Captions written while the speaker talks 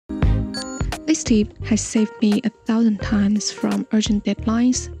This tip has saved me 1,000 times from urgent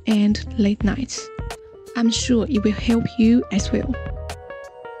deadlines and late nights. I'm sure it will help you as well.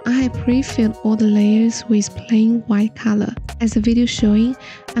 I have pre-filled all the layers with plain white color. As the video showing,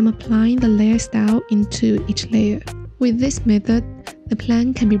 I'm applying the layer style into each layer. With this method, the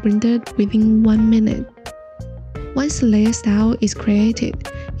plan can be rendered within 1 minute. Once the layer style is created,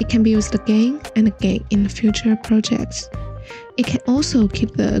 it can be used again and again in future projects. It can also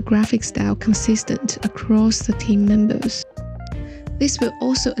keep the graphic style consistent across the team members. This will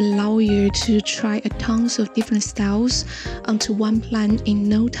also allow you to try tons of different styles onto one plan in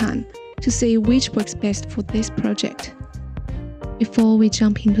no time to see which works best for this project. Before we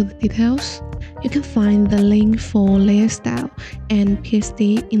jump into the details, you can find the link for layer style and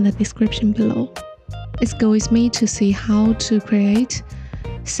PSD in the description below. Let's go with me to see how to create,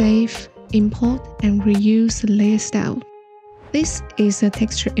 save, import, and reuse the layer style. This is a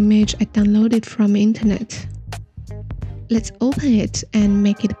texture image I downloaded from the internet. Let's open it and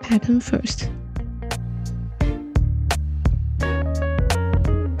make it a pattern first.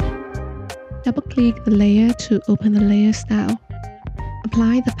 Double-click the layer to open the layer style.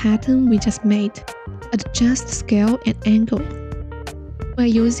 Apply the pattern we just made. Adjust scale and angle. We're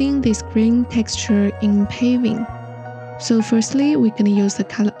using this green texture in paving. So firstly, we're going to use the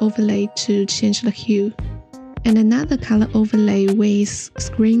color overlay to change the hue. And another color overlay with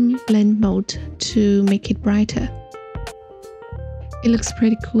screen blend mode to make it brighter. It looks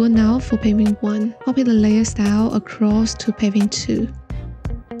pretty cool now for paving 1. Copy the layer style across to paving 2.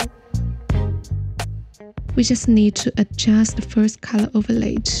 We just need to adjust the first color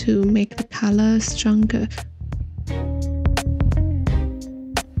overlay to make the color stronger.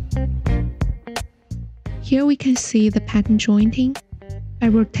 Here we can see the pattern jointing by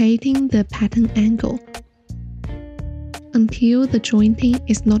rotating the pattern angle until the jointing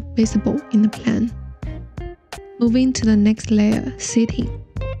is not visible in the plan. Moving to the next layer, seating.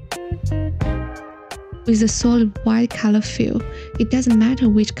 With a solid white color fill, it doesn't matter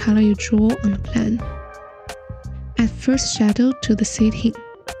which color you draw on the plan. Add first shadow to the seating.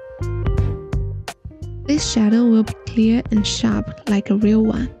 This shadow will be clear and sharp like a real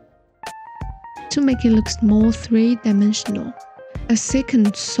one. To make it look more three-dimensional, a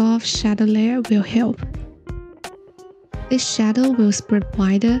second soft shadow layer will help. This shadow will spread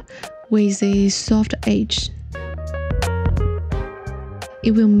wider with a soft edge.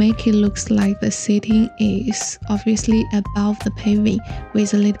 It will make it look like the seating is obviously above the paving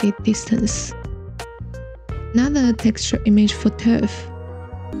with a little bit distance. Another texture image for turf.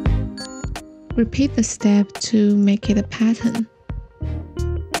 Repeat the step to make it a pattern.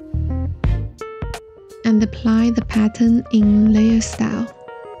 And apply the pattern in layer style.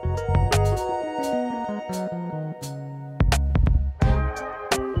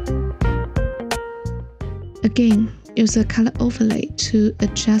 Again, use a color overlay to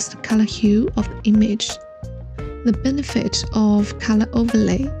adjust the color hue of the image. The benefit of color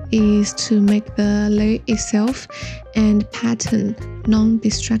overlay is to make the layer itself and pattern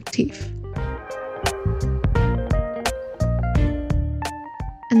non-destructive.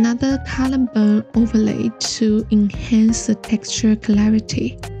 Another color burn overlay to enhance the texture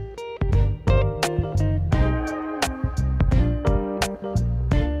clarity.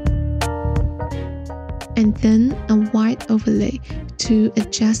 And then a white overlay to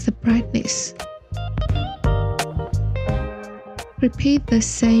adjust the brightness. Repeat the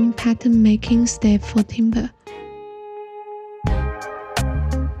same pattern making step for timber.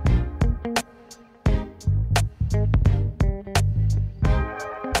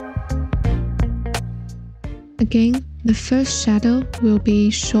 Again, the first shadow will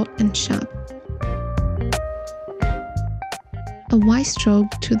be short and sharp. A white stroke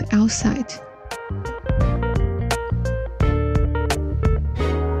to the outside.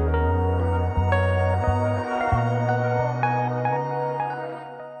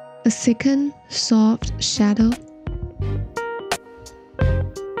 A second soft shadow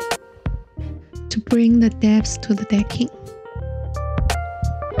to bring the depth to the decking.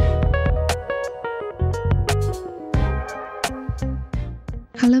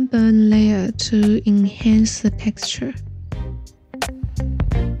 Color burn layer to enhance the texture.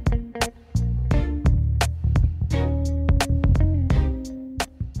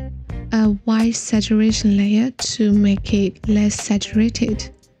 A white saturation layer to make it less saturated.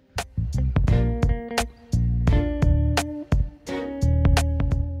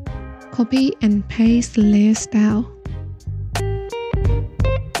 Copy and paste the layer style.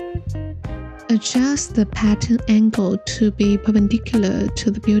 Adjust the pattern angle to be perpendicular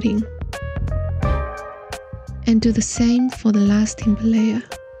to the building. And do the same for the last timber layer.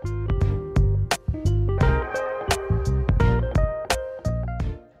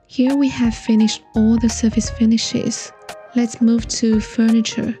 Here we have finished all the surface finishes. Let's move to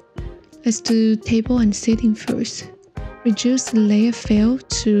furniture. Let's do table and seating first. Reduce the layer fill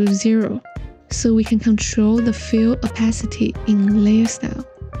to 0 so we can control the fill opacity in layer style,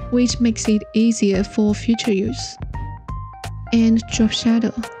 which makes it easier for future use. And drop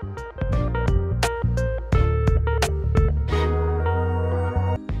shadow.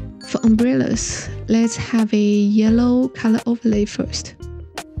 For umbrellas, let's have a yellow color overlay first.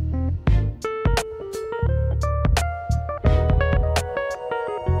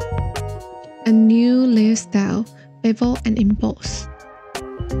 A new layer style, bevel and emboss.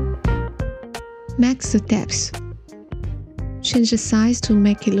 Max the depth. Change the size to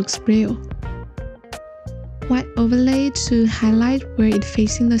make it look real. White overlay to highlight where it's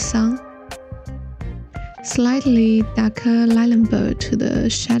facing the sun. Slightly darker Leilenberg to the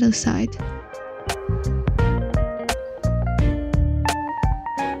shadow side.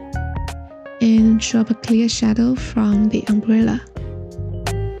 And drop a clear shadow from the umbrella.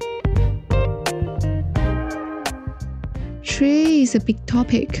 Tree is a big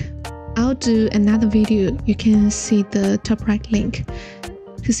topic. I'll do another video. You can see the top right link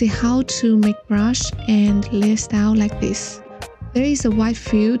to see how to make brush and layer style like this. There is a white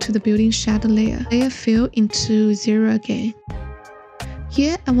fill to the building shadow layer. Layer fill into 0 again.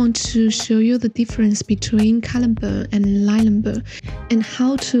 Here I want to show you the difference between Cullenburn and Leilenberg and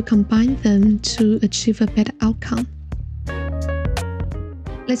how to combine them to achieve a better outcome.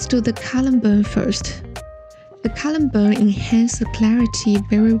 Let's do the Cullenburn first. The Cullenburn enhances the clarity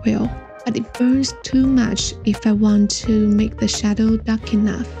very well, but it burns too much if I want to make the shadow dark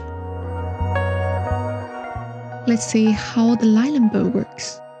enough. Let's see how the Leilenberg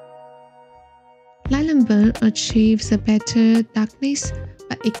works. Leilenberg achieves a better darkness,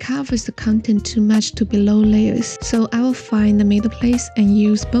 but it covers the content too much to below layers, so I will find the middle place and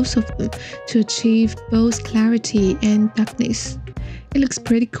use both of them to achieve both clarity and darkness. It looks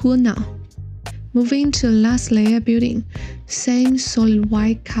pretty cool now. Moving to the last layer building, same solid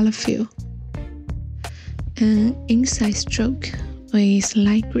white color fill. An inside stroke with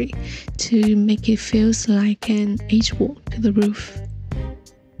light gray to make it feel like an edge wall to the roof.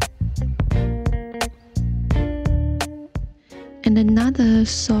 And another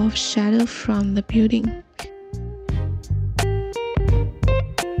soft shadow from the building.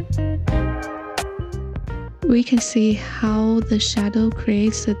 We can see how the shadow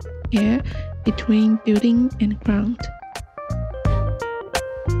creates the air between building and ground.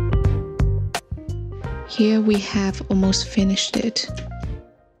 Here we have almost finished it.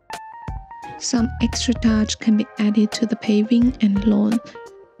 Some extra touch can be added to the paving and lawn.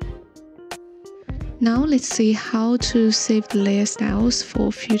 Now let's see how to save the layer styles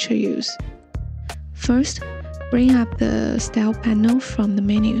for future use. First, bring up the style panel from the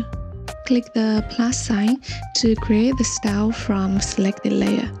menu. Click the plus sign to create the style from selected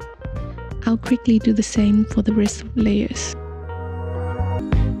layer. I'll quickly do the same for the rest of the layers.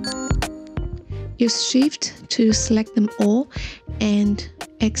 Use Shift to select them all and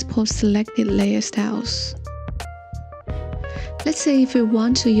export selected layer styles. Let's say if we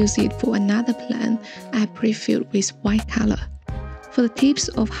want to use it for another plan, I pre-filled with white color. For the tips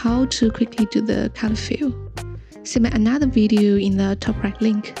of how to quickly do the color fill, see my another video in the top right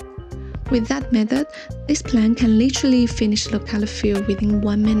link. With that method, this plan can literally finish the color fill within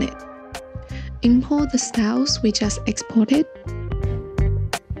 1 minute. Import the styles we just exported.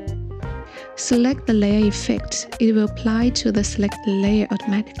 Select the layer effect. It will apply to the selected layer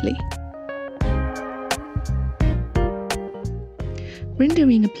automatically.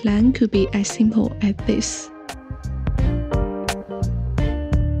 Rendering a plan could be as simple as this.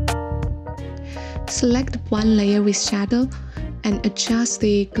 Select one layer with shadow and adjust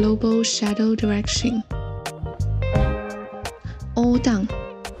the global shadow direction. All done.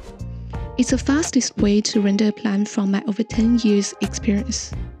 It's the fastest way to render a plan from my over 10 years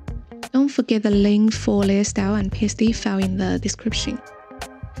experience. Don't forget the link for layer style and PSD file in the description.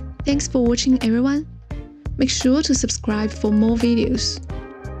 Thanks for watching everyone. Make sure to subscribe for more videos.